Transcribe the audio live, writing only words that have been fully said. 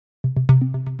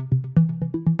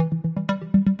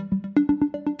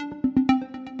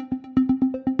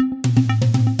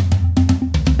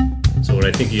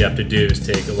what I think you have to do is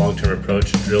take a long-term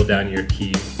approach, drill down your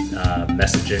key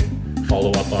messaging,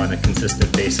 follow up on a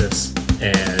consistent basis,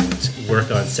 and work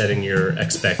on setting your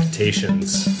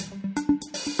expectations.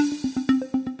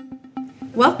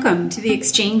 Welcome to the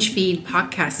Exchange Feed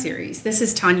podcast series. This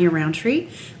is Tanya Roundtree,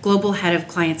 Global Head of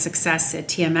Client Success at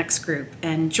TMX Group,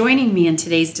 and joining me in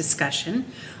today's discussion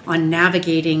on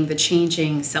navigating the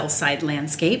changing sell-side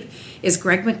landscape is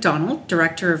Greg McDonald,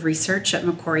 Director of Research at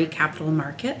Macquarie Capital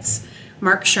Markets,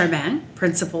 Mark Charbin,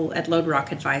 Principal at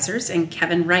LodeRock Advisors, and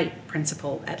Kevin Wright,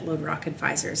 Principal at LodeRock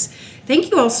Advisors. Thank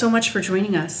you all so much for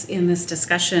joining us in this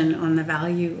discussion on the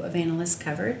value of analyst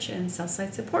coverage and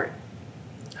sell-side support.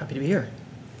 Happy to be here.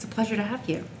 It's a pleasure to have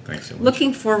you. Thanks so much.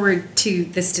 Looking forward to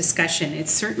this discussion.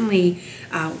 It's certainly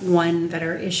one that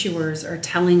our issuers are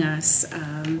telling us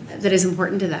that is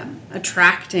important to them.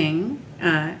 Attracting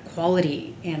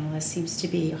quality analysts seems to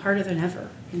be harder than ever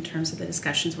in terms of the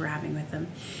discussions we're having with them.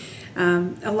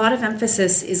 A lot of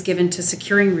emphasis is given to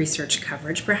securing research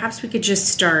coverage. Perhaps we could just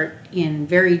start in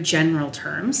very general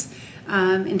terms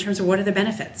in terms of what are the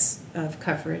benefits of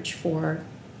coverage for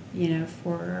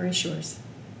our issuers.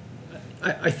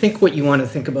 I think what you want to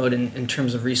think about in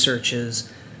terms of research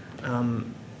is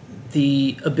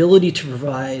the ability to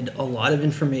provide a lot of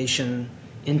information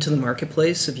into the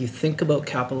marketplace. If you think about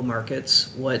capital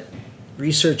markets, what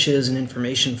research is and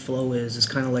information flow is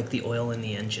kind of like the oil in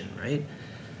the engine, right?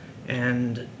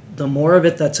 And the more of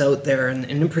it that's out there, and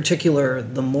in particular,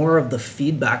 the more of the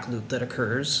feedback loop that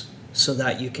occurs so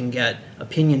that you can get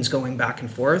opinions going back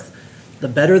and forth, the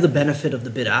better the benefit of the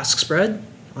bid-ask spread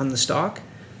on the stock,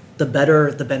 the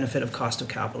better the benefit of cost of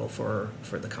capital for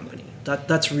the company.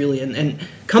 That's really, and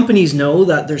companies know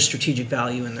that there's strategic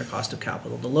value in their cost of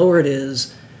capital. The lower it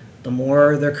is, the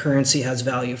more their currency has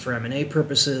value for M&A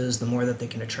purposes, the more that they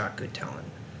can attract good talent.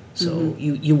 So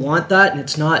you want that, and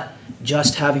it's not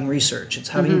just having research. It's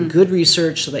having good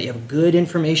research so that you have good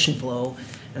information flow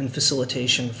and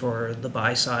facilitation for the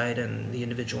buy side and the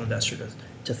individual investor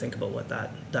to think about what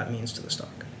that means to the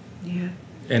stock. Yeah.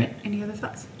 And any other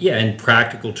thoughts? Yeah, in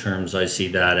practical terms, I see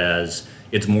that as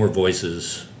it's more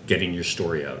voices getting your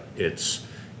story out. It's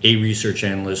a research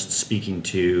analyst speaking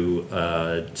to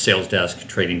a sales desk,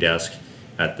 trading desk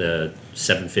at the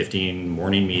 7:15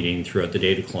 morning meeting throughout the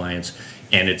day to clients.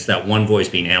 And it's that one voice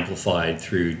being amplified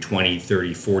through 20,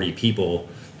 30, 40 people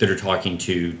that are talking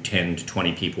to 10 to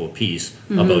 20 people a piece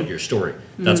about your story.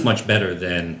 That's much better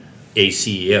than a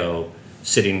CEO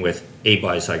sitting with a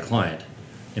buy-side client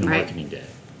in a marketing day.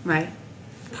 Right.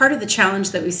 Part of the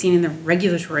challenge that we've seen in the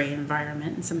regulatory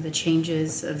environment and some of the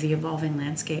changes of the evolving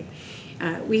landscape,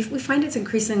 we find it's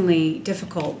increasingly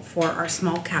difficult for our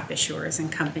small cap issuers and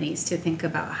companies to think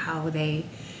about how they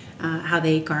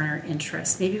garner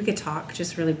interest. Maybe we could talk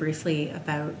just really briefly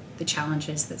about the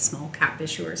challenges that small cap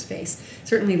issuers face.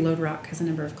 Certainly LodeRock has a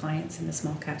number of clients in the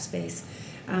small cap space.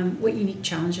 What unique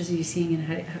challenges are you seeing,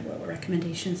 and what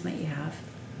recommendations might you have?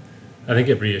 I think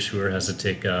every issuer has to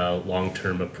take a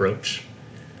long-term approach.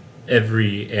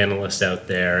 Every analyst out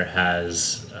there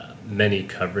has many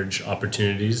coverage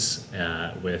opportunities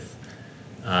with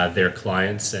their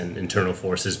clients and internal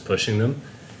forces pushing them.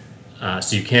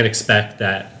 So you can't expect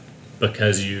that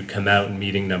because you come out in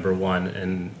meeting number one,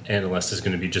 an analyst is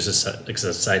going to be just as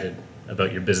excited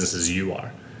about your business as you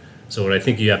are. So what I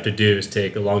think you have to do is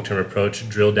take a long-term approach,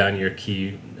 drill down your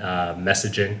key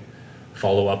messaging,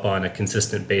 follow up on a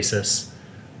consistent basis,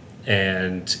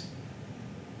 and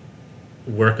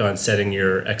work on setting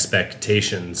your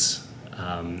expectations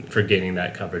for gaining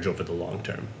that coverage over the long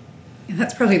term. And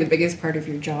that's probably the biggest part of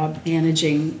your job,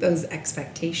 managing those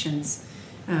expectations.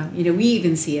 We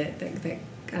even see it that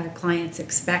clients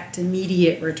expect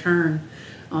immediate return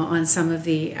on some of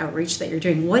the outreach that you're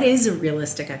doing. What is a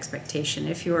realistic expectation?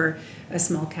 If you're a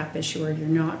small cap issuer, you're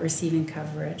not receiving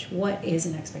coverage, what is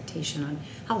an expectation on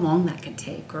how long that can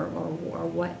take or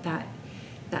what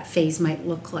that phase might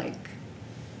look like?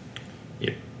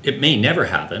 It may never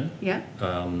happen. Yeah.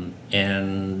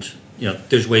 And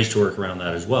there's ways to work around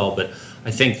that as well. But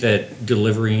I think that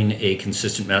delivering a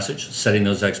consistent message, setting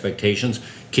those expectations,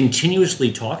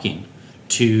 continuously talking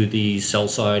to the sell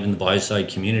side and the buy side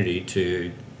community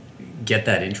to get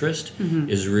that interest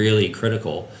is really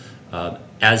critical.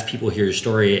 As people hear your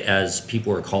story, as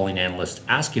people are calling analysts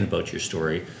asking about your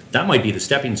story, that might be the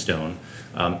stepping stone.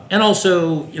 And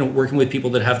also, working with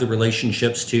people that have the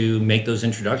relationships to make those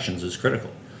introductions is critical.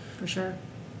 For sure.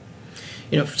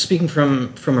 Speaking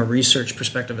from a research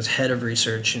perspective as head of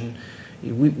research, and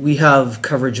we have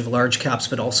coverage of large caps,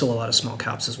 but also a lot of small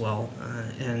caps as well.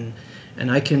 And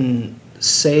I can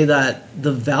say that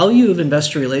the value of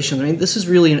investor relations, this is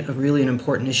really an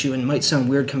important issue, and it might sound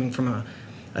weird coming from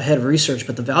a head of research,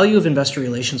 but the value of investor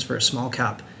relations for a small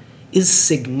cap is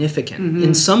significant.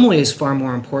 In some ways, far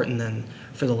more important than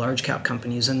for the large cap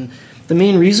companies. And the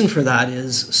main reason for that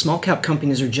is small cap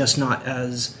companies are just not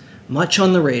as much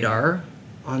on the radar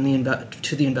on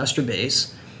to the investor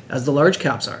base as the large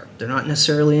caps are. They're not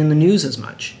necessarily in the news as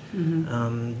much.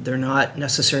 They're not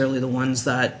necessarily the ones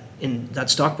that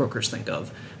stockbrokers think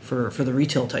of for the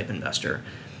retail type investor.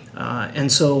 And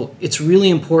so it's really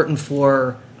important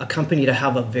for a company to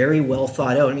have a very well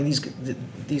thought out. I mean,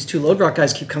 these two LoadRock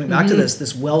guys keep coming back to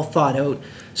this well thought out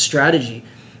strategy.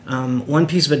 One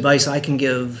piece of advice I can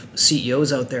give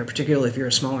CEOs out there, particularly if you're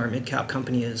a smaller mid cap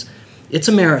company, is it's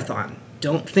a marathon.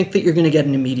 Don't think that you're going to get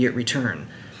an immediate return.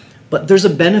 But there's a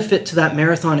benefit to that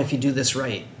marathon if you do this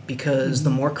right, because the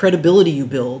more credibility you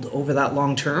build over that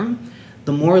long term,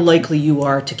 the more likely you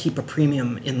are to keep a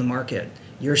premium in the market,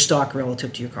 your stock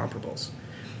relative to your comparables.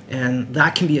 And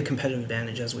that can be a competitive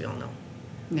advantage, as we all know.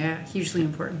 Yeah, hugely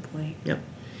important point. Yep.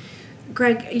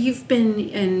 Greg, you've been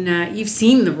you've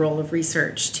seen the role of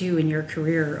research too in your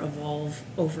career evolve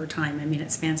over time. I mean,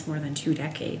 it spans more than 2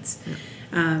 decades.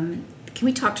 Yeah. Can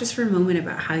we talk just for a moment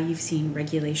about how you've seen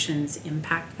regulations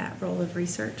impact that role of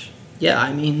research? Yeah,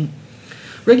 I mean,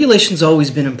 regulation's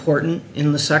always been important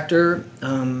in the sector.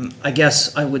 I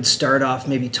guess I would start off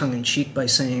maybe tongue-in-cheek by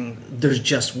saying there's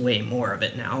just way more of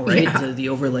it now, right? Yeah. The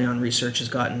overlay on research has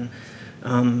gotten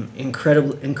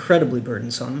incredibly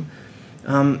burdensome.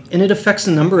 And it affects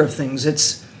a number of things.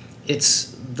 It's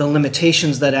the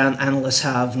limitations that analysts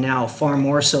have now far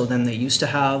more so than they used to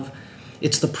have.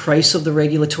 It's the price of the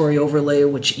regulatory overlay,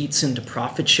 which eats into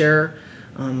profit share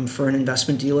for an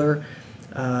investment dealer.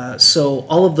 So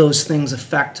all of those things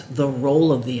affect the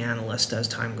role of the analyst as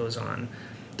time goes on.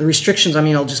 The restrictions, I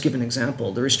mean, I'll just give an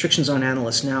example. The restrictions on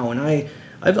analysts now, and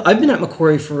I've been at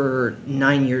Macquarie for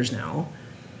 9 years now.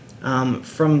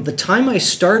 From the time I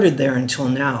started there until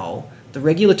now, the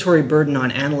regulatory burden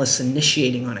on analysts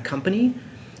initiating on a company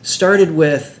started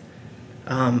with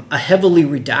a heavily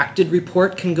redacted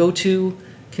report can go to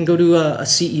a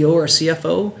CEO or a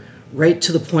CFO, right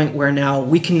to the point where now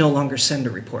we can no longer send a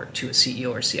report to a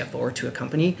CEO or CFO or to a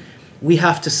company. We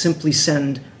have to simply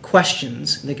send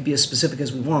questions, they could be as specific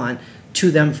as we want,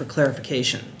 to them for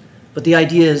clarification. But the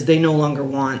idea is they no longer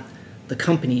want the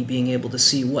company being able to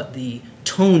see what the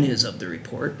tone is of the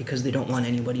report, because they don't want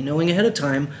anybody knowing ahead of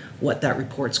time what that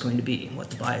report's going to be and what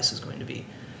the bias is going to be.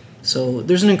 So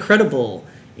there's an incredible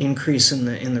increase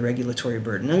in the regulatory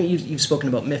burden. Now, you've spoken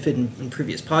about MiFID in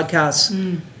previous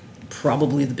podcasts.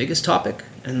 Probably the biggest topic,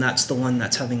 and that's the one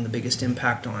that's having the biggest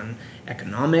impact on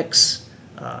economics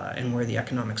and where the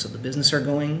economics of the business are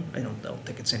going. I don't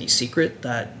think it's any secret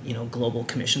that global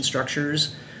commission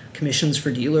structures, commissions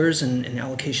for dealers and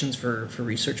allocations for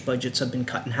research budgets have been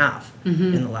cut in half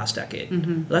in the last decade.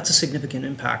 That's a significant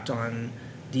impact on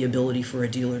the ability for a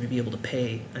dealer to be able to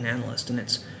pay an analyst, and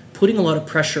it's putting a lot of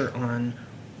pressure on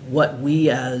what we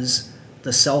as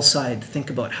the sell side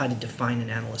think about how to define an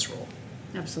analyst role.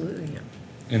 Absolutely.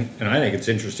 And I think it's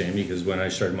interesting because when I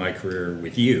started my career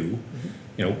with you,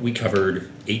 we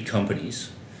covered 8 companies.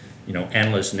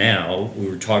 Analysts now, we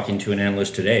were talking to an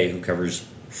analyst today who covers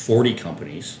 40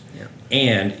 companies. Yeah.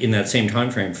 And in that same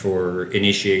time frame for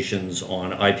initiations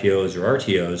on IPOs or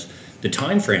RTOs, the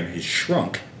time frame has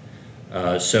shrunk.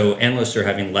 So analysts are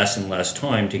having less and less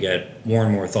time to get more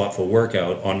and more thoughtful work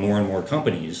out on more and more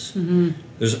companies.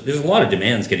 There's a lot of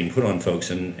demands getting put on folks,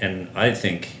 and I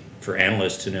think for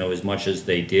analysts to know as much as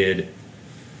they did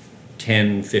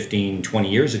 10, 15, 20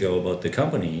 years ago about the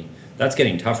company, that's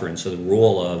getting tougher. And so the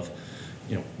role of,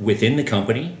 within the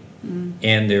company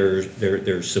and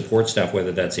their support staff,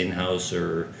 whether that's in-house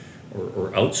or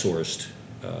outsourced,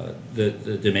 the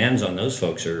demands on those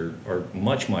folks are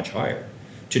much, much higher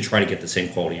to try to get the same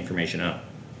quality information out.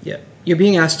 Yeah, you're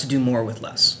being asked to do more with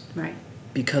less. Right.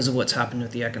 Because of what's happened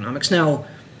with the economics. Now,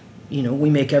 we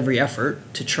make every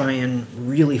effort to try and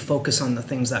really focus on the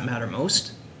things that matter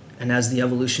most. And as the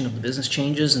evolution of the business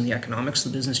changes and the economics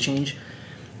of the business change,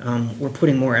 we're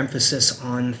putting more emphasis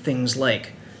on things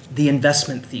like the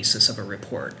investment thesis of a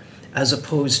report, as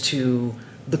opposed to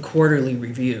the quarterly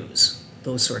reviews,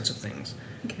 those sorts of things.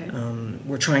 Okay.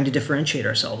 We're trying to differentiate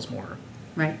ourselves more.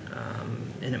 Right.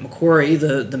 And at Macquarie,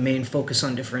 the main focus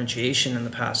on differentiation in the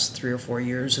past 3 or 4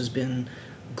 years has been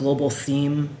global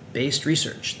theme-based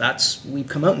research. We've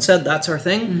come out and said that's our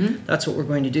thing. That's what we're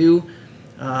going to do.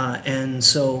 And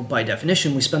so by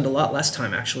definition, we spend a lot less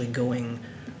time actually going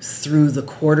through the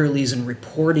quarterlies and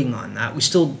reporting on that. We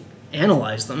still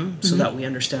analyze them so that we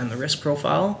understand the risk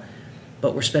profile,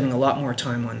 but we're spending a lot more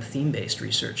time on theme-based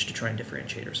research to try and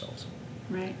differentiate ourselves.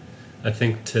 Right. I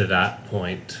think to that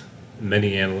point,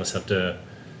 many analysts have to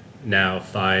now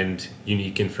find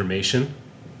unique information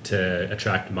to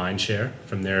attract mind share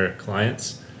from their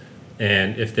clients.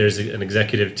 And if there's an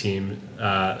executive team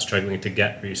struggling to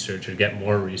get research or get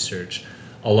more research,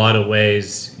 a lot of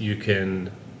ways you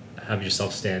can have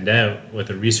yourself stand out with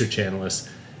a research analyst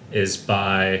is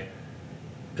by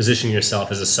positioning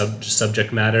yourself as a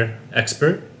subject matter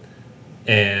expert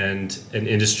and an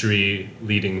industry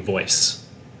leading voice.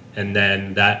 And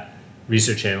then that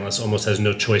research analyst almost has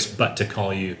no choice but to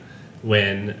call you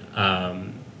when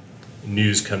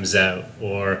news comes out,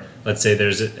 or let's say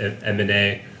there's an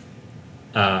M&A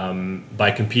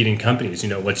by competing companies.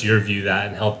 What's your view of that,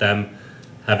 and help them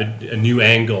have a new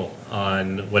angle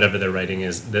on whatever they're writing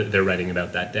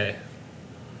about that day.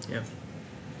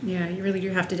 Yeah, you really do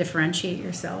have to differentiate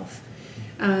yourself.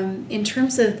 In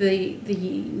terms of the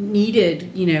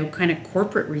needed, kind of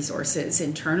corporate resources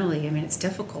internally, I mean, it's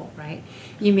difficult, right?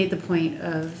 You made the point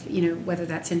of, whether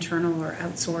that's internal or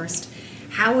outsourced.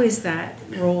 How is that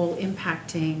role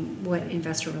impacting what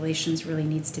investor relations really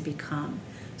needs to become?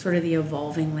 Sort of the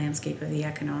evolving landscape of the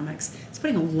economics. It's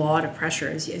putting a lot of pressure,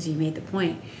 as you made the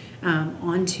point,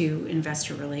 onto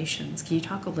investor relations. Can you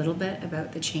talk a little bit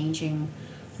about the changing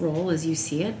role, as you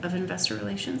see it, of investor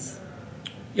relations?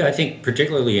 Yeah, I think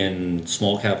particularly in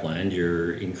small cap land,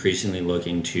 you're increasingly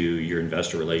looking to your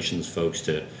investor relations folks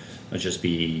to not just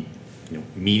be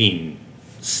meeting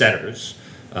setters,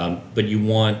 but you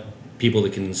want people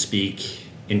that can speak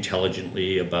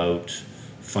intelligently about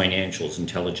financials,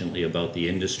 intelligently about the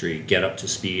industry, get up to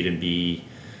speed and be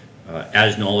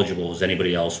as knowledgeable as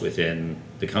anybody else within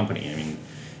the company. I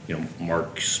mean,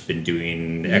 Mark's been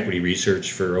doing equity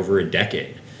research for over a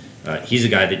decade. He's a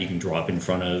guy that you can drop in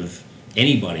front of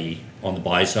anybody on the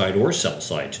buy side or sell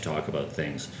side to talk about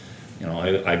things.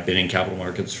 I've been in capital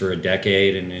markets for a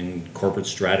decade and in corporate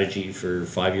strategy for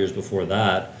 5 years before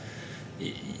that.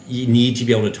 You need to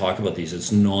be able to talk about these.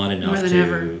 It's not enough more than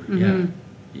ever. Mm-hmm.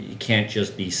 You can't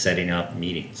just be setting up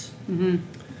meetings. Mm-hmm.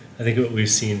 I think what we've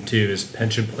seen too is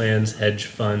pension plans, hedge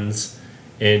funds,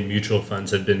 and mutual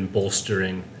funds have been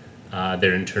bolstering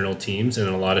their internal teams, and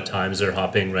a lot of times they're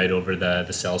hopping right over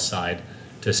the sell side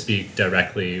to speak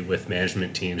directly with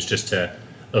management teams, just to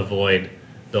avoid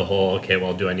the whole, okay,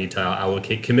 well, do I need to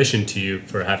allocate commission to you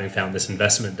for having found this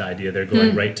investment idea? They're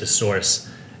going right to source,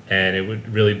 and it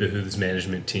would really behoove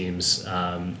management teams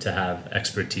to have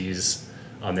expertise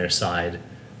on their side.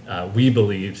 We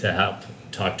believe to help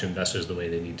talk to investors the way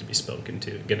they need to be spoken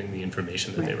to, getting the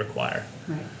information that they require.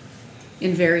 Right.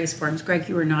 In various forms. Greg,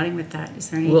 you were nodding with that. Is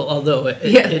there any? Well, although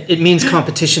it means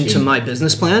competition to my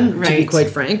business plan, to be quite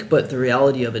frank, but the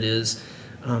reality of it is,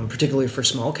 particularly for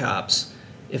small caps,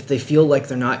 if they feel like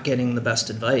they're not getting the best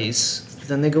advice,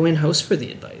 then they go in-house for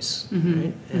the advice,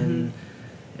 right?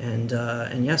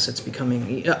 And yes, it's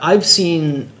becoming. I've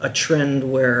seen a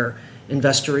trend where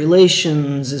investor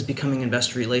relations is becoming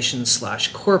investor relations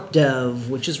 / corp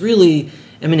dev, which is really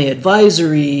M&A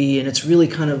advisory, and it's really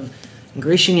kind of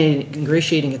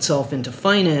ingratiating itself into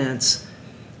finance.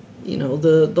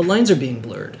 The lines are being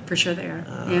blurred. For sure they are.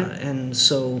 And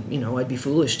so, I'd be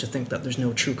foolish to think that there's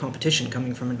no true competition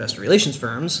coming from investor relations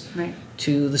firms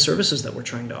to the services that we're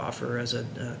trying to offer as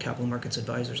a capital markets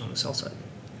advisors on the sell side.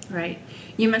 Right.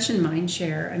 You mentioned mind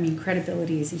share. I mean,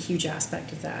 credibility is a huge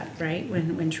aspect of that, right?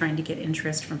 When trying to get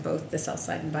interest from both the sell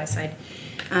side and buy side.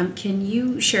 Can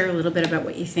you share a little bit about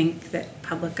what you think that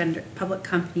public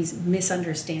companies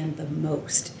misunderstand the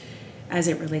most as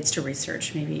it relates to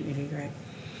research? Maybe Greg.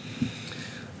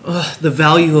 The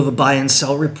value of a buy and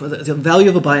sell report. The value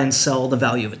of a buy and sell. The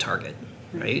value of a target.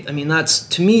 Right. I mean, that's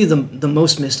to me the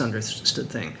most misunderstood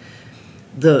thing.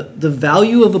 The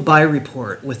value of a buy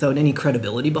report without any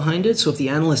credibility behind it, so if the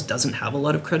analyst doesn't have a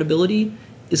lot of credibility,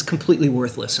 is completely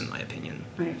worthless in my opinion.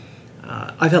 Right.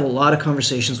 I've had a lot of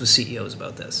conversations with CEOs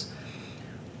about this.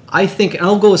 I think, and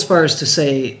I'll go as far as to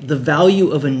say, the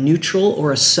value of a neutral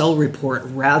or a sell report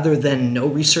rather than no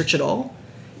research at all,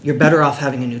 you're better off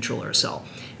having a neutral or a sell.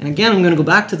 And again, I'm going to go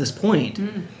back to this point.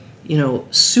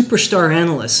 Superstar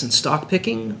analysts in stock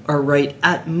picking are right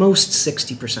at most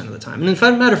 60% of the time. And in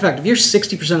fact, matter of fact, if you're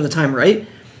 60% of the time right,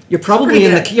 you're probably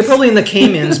in the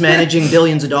Caymans managing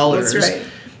billions of dollars. That's right.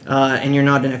 And you're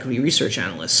not an equity research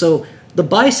analyst. So the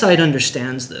buy side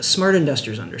understands this. Smart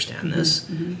investors understand this.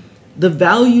 Mm-hmm. The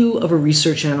value of a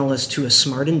research analyst to a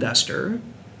smart investor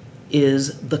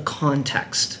is the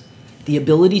context, the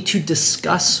ability to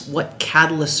discuss what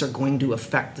catalysts are going to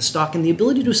affect the stock, and the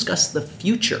ability to discuss the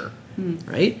future,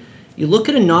 right? You look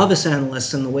at a novice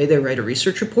analyst and the way they write a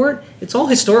research report, it's all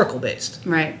historical based.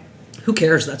 Right. Who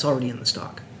cares? That's already in the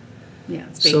stock. Yeah,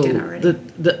 it's baked in already.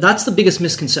 That's the biggest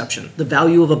misconception, the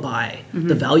value of a buy,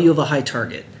 the value of a high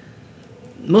target.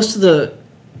 most of the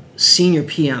senior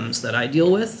PMs that I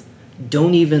deal with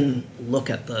don't even look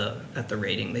at the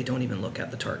rating. They don't even look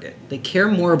at the target. They care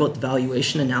more about the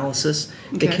valuation analysis.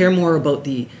 They Okay. care more about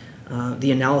the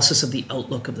analysis of the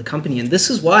outlook of the company. And this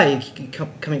is why,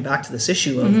 coming back to this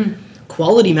issue of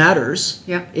quality matters.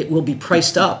 Yeah. It will be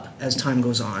priced up as time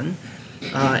goes on.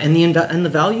 And the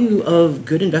value of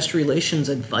good investor relations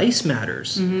advice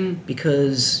matters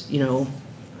because,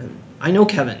 I know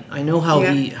Kevin. I know how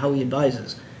he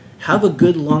advises. Have a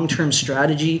good long-term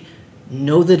strategy.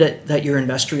 Know that your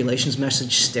investor relations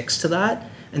message sticks to that,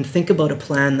 and think about a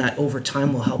plan that over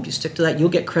time will help you stick to that. You'll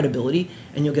get credibility,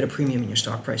 and you'll get a premium in your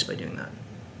stock price by doing that.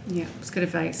 Yeah, it's good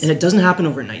advice. And it doesn't happen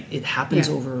overnight. It happens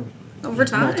Yeah. over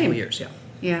Time. multiple years.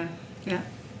 Yeah. Yeah.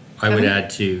 I would Kevin? add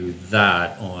to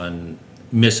that on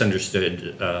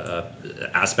misunderstood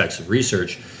aspects of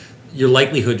research, your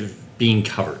likelihood of being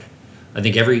covered. I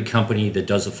think every company that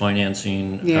does the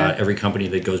financing, every company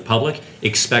that goes public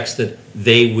expects that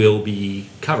they will be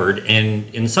covered.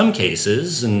 And in some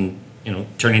cases, and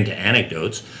turning to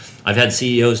anecdotes, I've had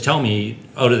CEOs tell me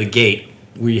out of the gate,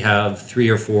 we have 3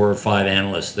 or 4 or 5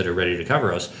 analysts that are ready to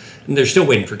cover us, and they're still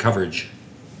waiting for coverage.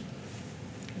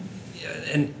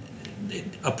 And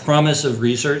a promise of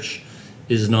research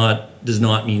does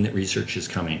not mean that research is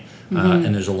coming,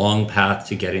 and there's a long path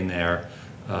to getting there.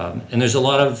 And there's a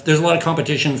lot of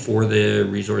competition for the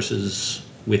resources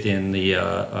within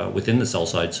the sell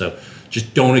side. So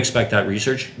just don't expect that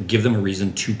research. Give them a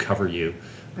reason to cover you,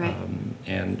 Right.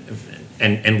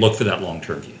 and look for that long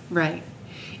term view. Right.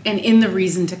 And in the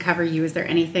reason to cover you, is there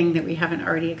anything that we haven't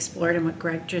already explored in what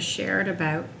Greg just shared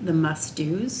about the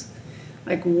must-dos?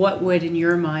 Like, what would, in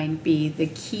your mind, be the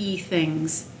key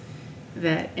things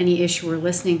that any issuer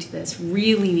listening to this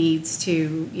really needs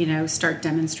to, start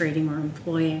demonstrating or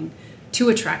employing to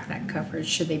attract that coverage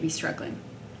should they be struggling?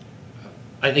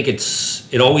 I think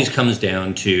it always comes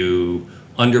down to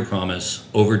under promise,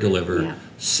 over deliver. Yeah.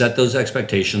 Set those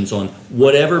expectations on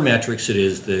whatever metrics it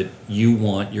is that you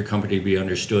want your company to be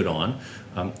understood on.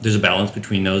 There's a balance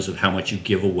between those of how much you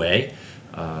give away,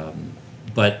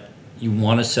 but you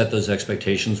want to set those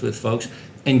expectations with folks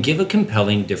and give a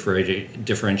compelling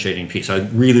differentiating piece. I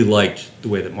really liked the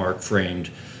way that Mark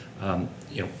framed,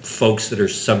 folks that are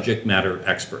subject matter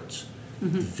experts.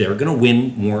 They're going to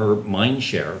win more mind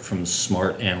share from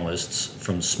smart analysts,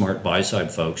 from smart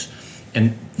buy-side folks,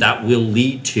 and that will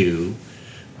lead to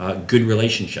good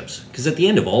relationships. Because at the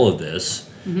end of all of this,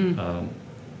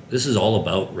 this is all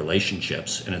about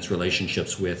relationships, and it's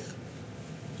relationships with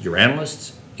your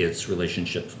analysts, it's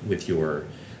relationships with your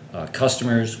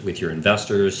customers, with your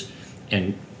investors,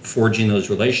 and forging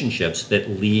those relationships that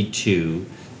lead to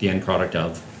the end product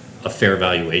of a fair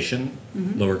valuation,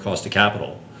 lower cost of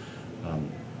capital.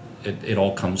 It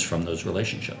all comes from those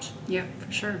relationships. Yeah,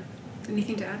 for sure.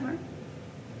 Anything to add, Mark?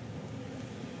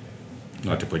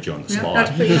 Not to put you on the No, spot. not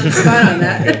to put you on the spot on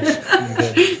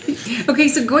that. Okay,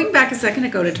 so going back a second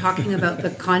ago to talking about the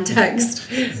context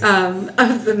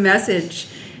of the message,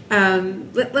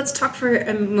 let's talk for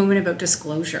a moment about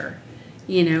disclosure.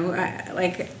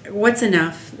 Like, what's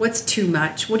enough? What's too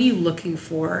much? What are you looking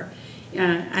for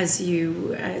as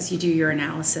you do your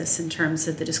analysis in terms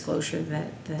of the disclosure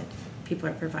that people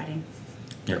are providing?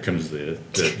 Here comes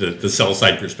the sell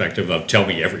side perspective of tell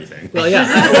me everything. Well, yeah.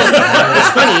 It's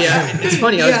funny. Yeah. It's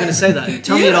funny. I was going to say that.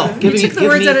 Tell me it all. You took the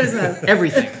words out of his mouth.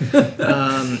 Everything.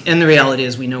 And the reality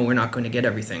is, we know we're not going to get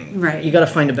everything. Right. You got to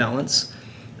find a balance.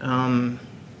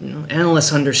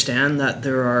 Analysts understand that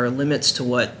there are limits to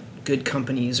what good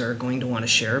companies are going to want to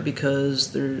share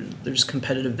because there's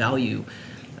competitive value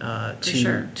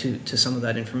to some of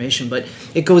that information. But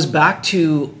it goes back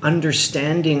to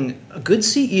understanding. A good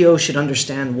CEO should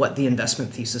understand what the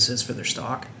investment thesis is for their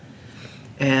stock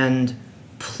and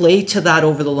play to that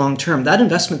over the long term. That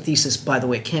investment thesis, by the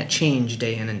way, can't change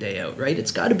day in and day out, right?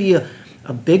 It's got to be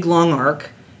a big, long arc,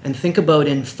 and think about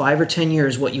in 5 or 10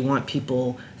 years what you want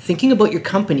people thinking about your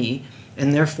company,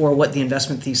 and therefore what the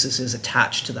investment thesis is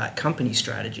attached to that company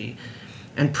strategy,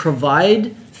 and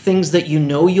provide things that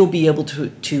you'll be able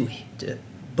to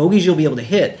bogeys you'll be able to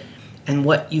hit, and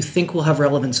what you think will have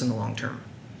relevance in the long term.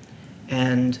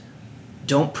 And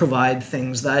don't provide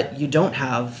things that you don't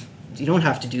have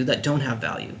to do that don't have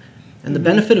value. And the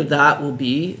benefit of that will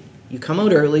be you come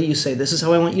out early, you say, this is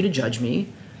how I want you to judge me,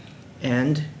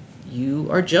 and you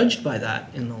are judged by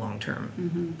that in the long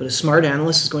term. But a smart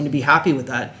analyst is going to be happy with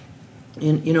that.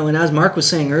 And as Mark was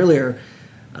saying earlier,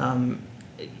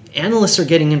 analysts are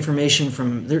getting information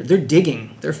from, they're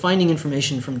digging, they're finding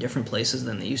information from different places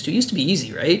than they used to. It used to be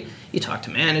easy, right? You talk to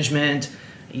management,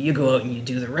 you go out and you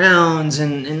do the rounds,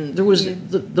 and there was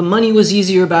the money was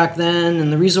easier back then,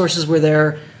 and the resources were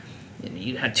there.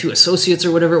 You had 2 associates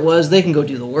or whatever it was, they can go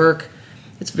do the work.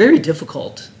 It's very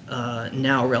difficult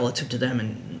now relative to them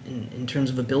in terms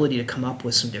of ability to come up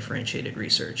with some differentiated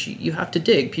research. You have to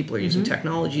dig. People are using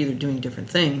technology, they're doing different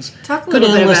things. Talk a little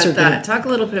bit about that. Talk a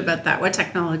little bit about that. What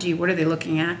technology, what are they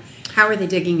looking at? How are they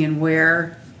digging and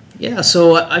where? Yeah,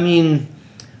 so I mean,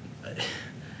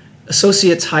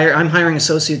 I'm hiring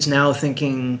associates now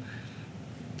thinking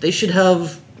they should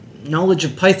have knowledge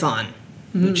of Python,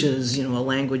 which is, a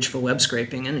language for web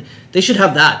scraping, and they should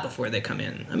have that before they come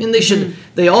in. I mean,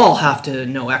 they all have to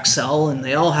know Excel, and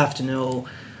they all have to know,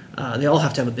 they all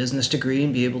have to have a business degree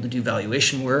and be able to do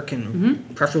valuation work,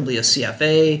 and preferably a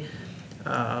CFA.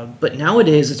 But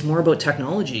nowadays, it's more about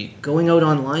technology, going out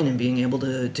online and being able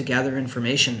to gather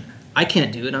information. I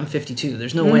can't do it. I'm 52.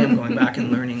 There's no way I'm going back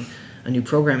and learning a new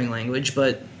programming language,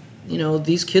 but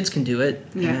these kids can do it,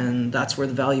 and that's where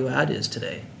the value add is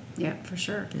today. Yeah, for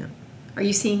sure. Yeah. Are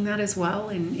you seeing that as well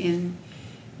in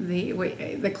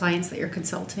the clients that you're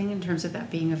consulting in terms of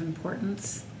that being of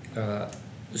importance?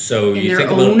 So in you their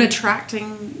think own about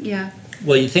attracting,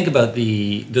 Well, you think about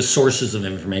the sources of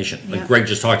information. Like Yeah. Greg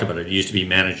just talked about it. It used to be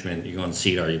management. You go on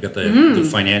CEDAR. You've got the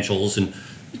financials and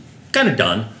kind of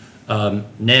done.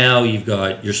 Now you've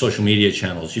got your social media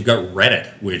channels. You've got Reddit,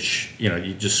 which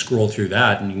you just scroll through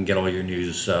that and you can get all your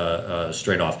news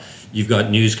straight off. You've got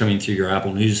news coming through your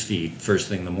Apple News feed first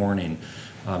thing in the morning.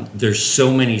 There's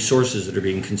so many sources that are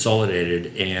being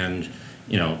consolidated, and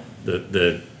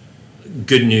the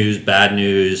good news, bad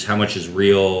news, how much is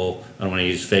real. I don't want to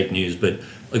use fake news, but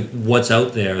like what's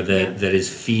out there that is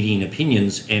feeding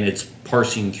opinions, and it's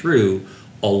parsing through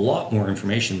a lot more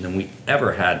information than we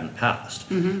ever had in the past.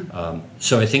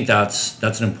 So I think that's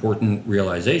an important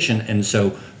realization. And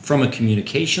so from a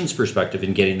communications perspective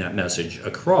in getting that message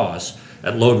across,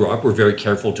 at LoadRock, we're very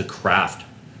careful to craft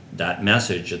that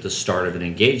message at the start of an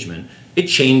engagement. It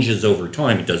changes over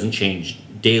time. It doesn't change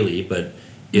daily, but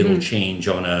it'll change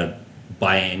on a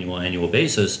biannual, annual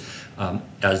basis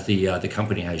as the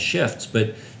company has shifts.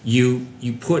 But you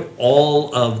put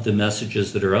all of the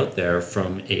messages that are out there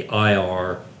from a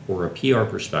IR or a PR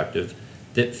perspective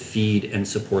that feed and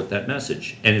support that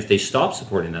message. And if they stop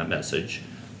supporting that message,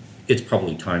 it's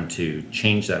probably time to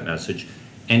change that message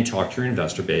and talk to your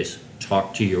investor base,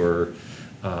 talk to your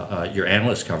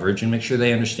analyst coverage, and make sure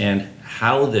they understand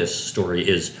how this story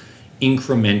is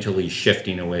incrementally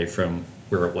shifting away from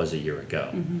where it was a year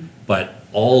ago. But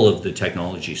all of the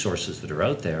technology sources that are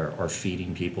out there are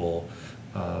feeding people,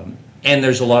 and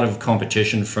there's a lot of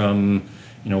competition from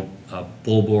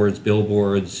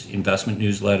billboards, investment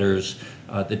newsletters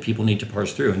that people need to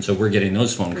parse through. And so we're getting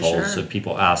those phone calls of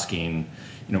people asking,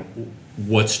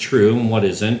 what's true and what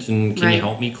isn't, and can you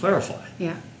help me clarify?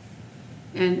 Yeah.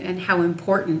 And how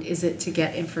important is it to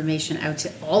get information out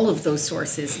to all of those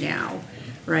sources now,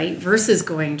 right? Versus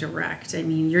going direct. I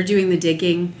mean, you're doing the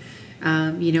digging.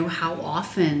 How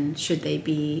often should they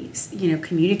be,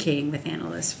 communicating with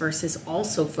analysts versus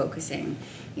also focusing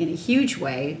in a huge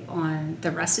way on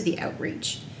the rest of the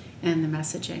outreach and the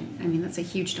messaging? I mean, that's a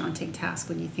huge daunting task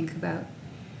when you think about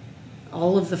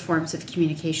all of the forms of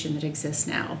communication that exist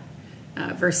now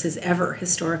versus ever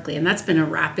historically. And that's been a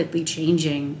rapidly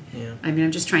changing, I mean,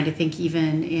 I'm just trying to think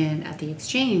even at the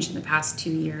exchange in the past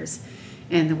 2 years,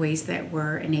 and the ways that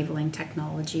we're enabling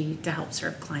technology to help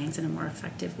serve clients in a more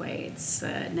effective way. It's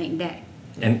night and day.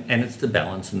 And it's the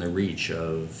balance and the reach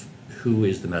of who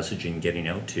is the messaging getting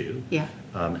out to,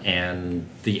 and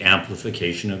the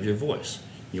amplification of your voice.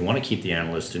 You want to keep the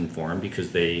analyst informed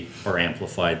because they are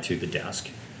amplified through the desk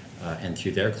and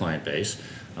through their client base,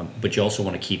 but you also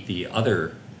want to keep the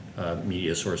other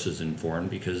media sources informed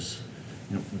because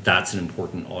that's an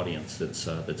important audience that's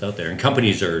out there. And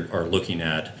companies are looking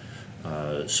at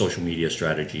social media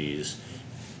strategies,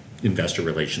 investor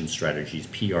relations strategies,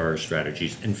 PR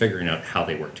strategies, and figuring out how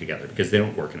they work together because they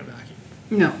don't work in a vacuum.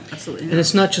 No, absolutely not. And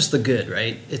it's not just the good,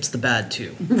 right? It's the bad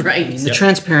too. Right. I mean, the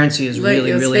transparency is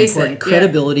really, really important.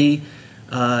 Credibility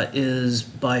is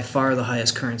by far the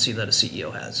highest currency that a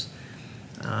CEO has.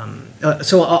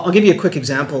 So I'll give you a quick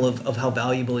example of how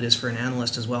valuable it is for an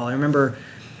analyst as well. I remember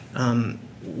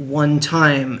one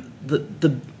time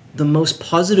the most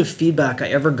positive feedback I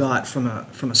ever got from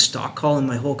a stock call in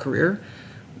my whole career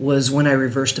was when I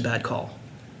reversed a bad call.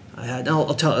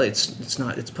 I'll tell it's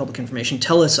public information.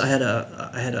 TELUS, I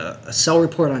had a sell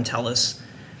report on TELUS.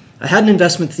 I had an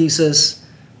investment thesis.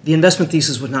 The investment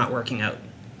thesis was not working out.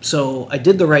 So I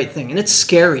did the right thing. And it's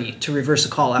scary to reverse a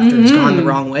call after it's gone the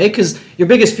wrong way because your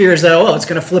biggest fear is that, it's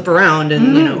going to flip around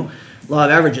and, law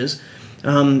of averages.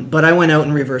 But I went out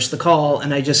and reversed the call,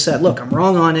 and I just said, look, I'm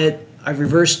wrong on it. I've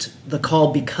reversed the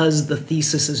call because the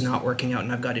thesis is not working out,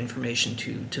 and I've got information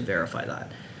to verify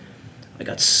that. I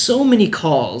got so many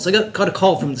calls. I got a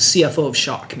call from the CFO of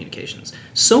Shaw Communications.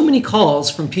 So many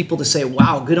calls from people to say,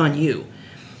 wow, good on you.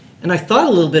 And I thought a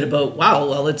little bit about, wow,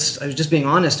 well, I was just being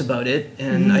honest about it,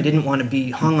 and I didn't want to be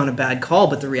hung on a bad call.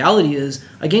 But the reality is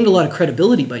I gained a lot of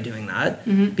credibility by doing that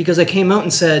because I came out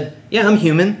and said, yeah, I'm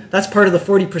human. That's part of the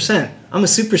 40%. I'm a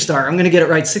superstar. I'm going to get it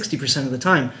right 60% of the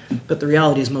time. But the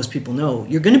reality is most people know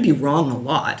you're going to be wrong a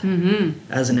lot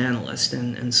as an analyst.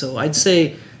 And so I'd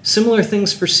say similar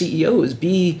things for CEOs.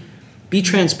 Be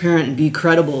transparent and be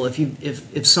credible.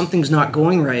 If something's not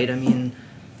going right, I mean,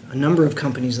 a number of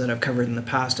companies that I've covered in the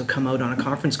past have come out on a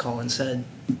conference call and said,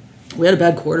 we had a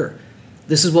bad quarter.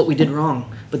 This is what we did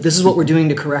wrong, but this is what we're doing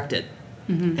to correct it.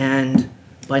 And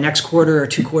by next quarter or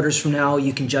 2 quarters from now,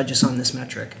 you can judge us on this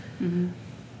metric.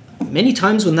 Many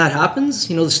times when that happens,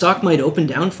 the stock might open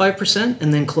down 5%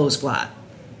 and then close flat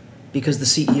because the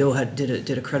CEO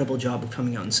did a credible job of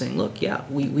coming out and saying, look, yeah,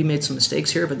 we made some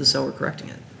mistakes here, but this is how we're correcting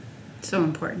it. So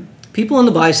important. People on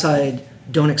the buy side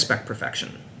don't expect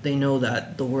perfection. They know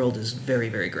that the world is very,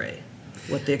 very gray.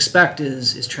 What they expect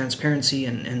is transparency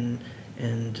and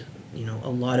a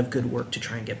lot of good work to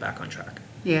try and get back on track.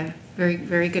 Yeah, very,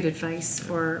 very good advice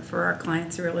for our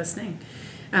clients who are listening.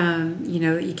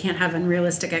 You can't have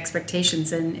unrealistic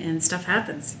expectations and stuff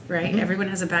happens, right? Everyone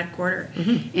has a bad quarter.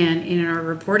 And in our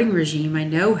reporting regime, I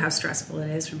know how stressful it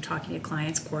is from talking to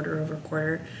clients quarter over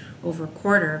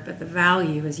quarter, but the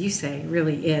value, as you say,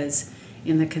 really is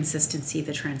in the consistency,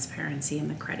 the transparency, and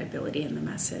the credibility in the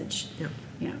message.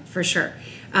 Yeah, for sure.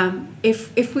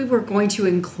 If we were going to,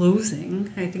 in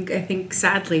closing, I think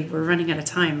sadly we're running out of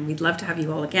time. We'd love to have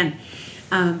you all again.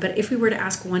 But if we were to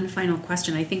ask one final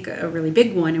question, I think a really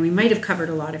big one, and we might have covered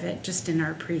a lot of it just in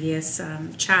our previous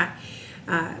chat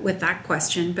with that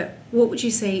question, but what would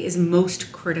you say is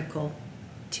most critical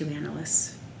to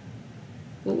analysts?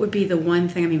 What would be the one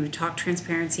thing? I mean, we've talked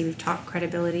transparency, we've talked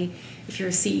credibility. If you're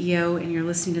a CEO and you're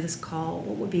listening to this call,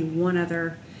 what would be one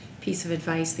other piece of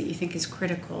advice that you think is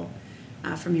critical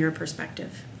from your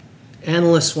perspective?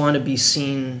 Analysts want to be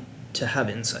seen to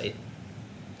have insight,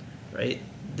 right?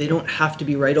 They don't have to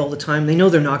be right all the time. They know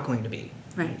they're not going to be.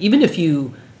 Right. Even if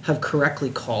you have correctly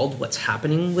called what's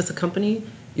happening with a company,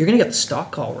 you're going to get the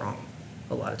stock call wrong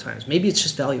a lot of times. Maybe it's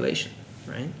just valuation,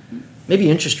 right? Maybe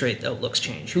interest rate outlooks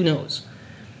change. Who knows?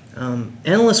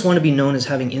 Analysts want to be known as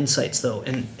having insights, though.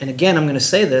 And again, I'm going to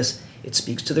say this, it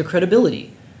speaks to their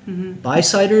credibility.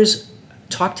 Buy-siders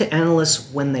talk to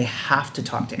analysts when they have to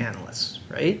talk to analysts,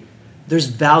 right? There's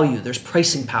value, there's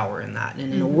pricing power in that.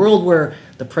 And in a world where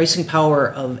the pricing power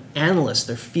of analysts,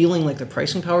 they're feeling like their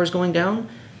pricing power is going down,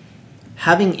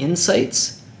 having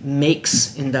insights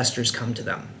makes investors come to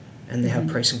them. And they have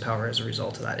pricing power as a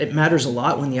result of that. It matters a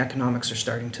lot when the economics are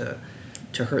starting to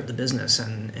hurt the business.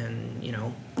 And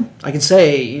I can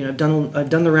say, I've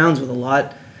done the rounds with a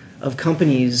lot of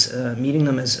companies, meeting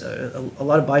them as a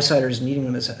lot of buy-siders, meeting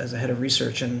them as a head of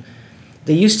research, and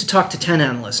they used to talk to 10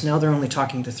 analysts. Now they're only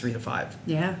talking to 3 to 5.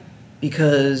 Yeah.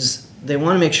 Because they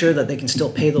want to make sure that they can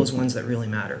still pay those ones that really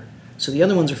matter. So the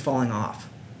other ones are falling off.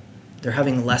 They're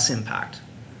having less impact.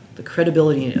 The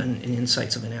credibility and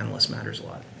insights of an analyst matters a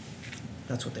lot.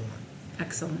 That's what they want.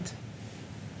 Excellent.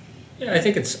 Yeah, I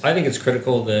think it's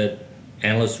critical that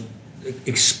analysts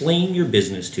explain your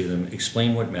business to them,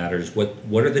 explain what matters,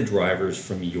 what are the drivers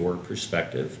from your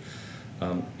perspective,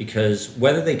 because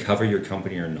whether they cover your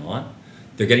company or not,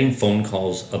 they're getting phone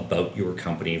calls about your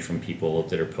company from people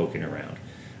that are poking around,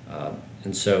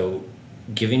 and so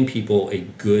giving people a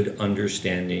good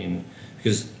understanding,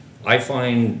 because I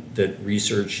find that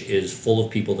research is full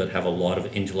of people that have a lot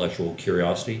of intellectual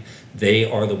curiosity. They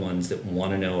are the ones that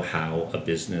want to know how a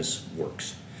business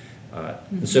works.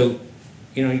 And so,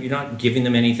 you're not giving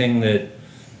them anything that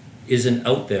isn't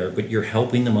out there, but you're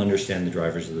helping them understand the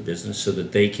drivers of the business so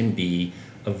that they can be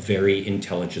a very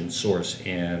intelligent source.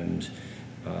 And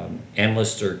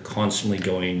analysts are constantly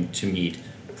going to meet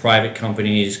private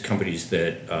companies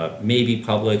that may be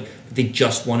public, but they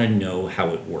just want to know how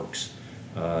it works.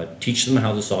 Teach them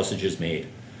how the sausage is made,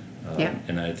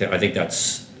 and I think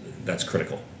that's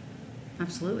critical.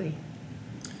 Absolutely.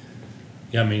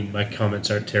 Yeah, I mean, my comments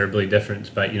aren't terribly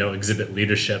different, but exhibit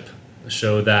leadership,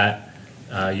 show that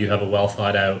you have a well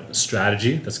thought out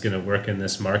strategy that's going to work in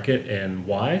this market and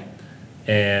why,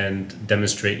 and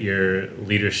demonstrate your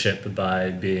leadership by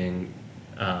being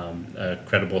a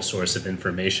credible source of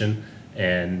information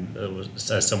and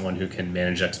as someone who can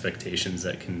manage expectations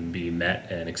that can be met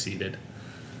and exceeded.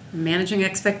 Managing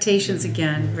expectations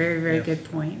again. Very, very good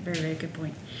point. Very, very good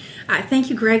point. Thank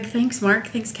you, Greg. Thanks, Mark.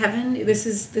 Thanks, Kevin. This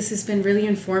has been really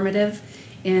informative,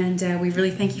 and we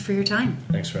really thank you for your time.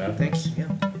 Thanks for having me. Thanks.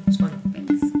 Yeah.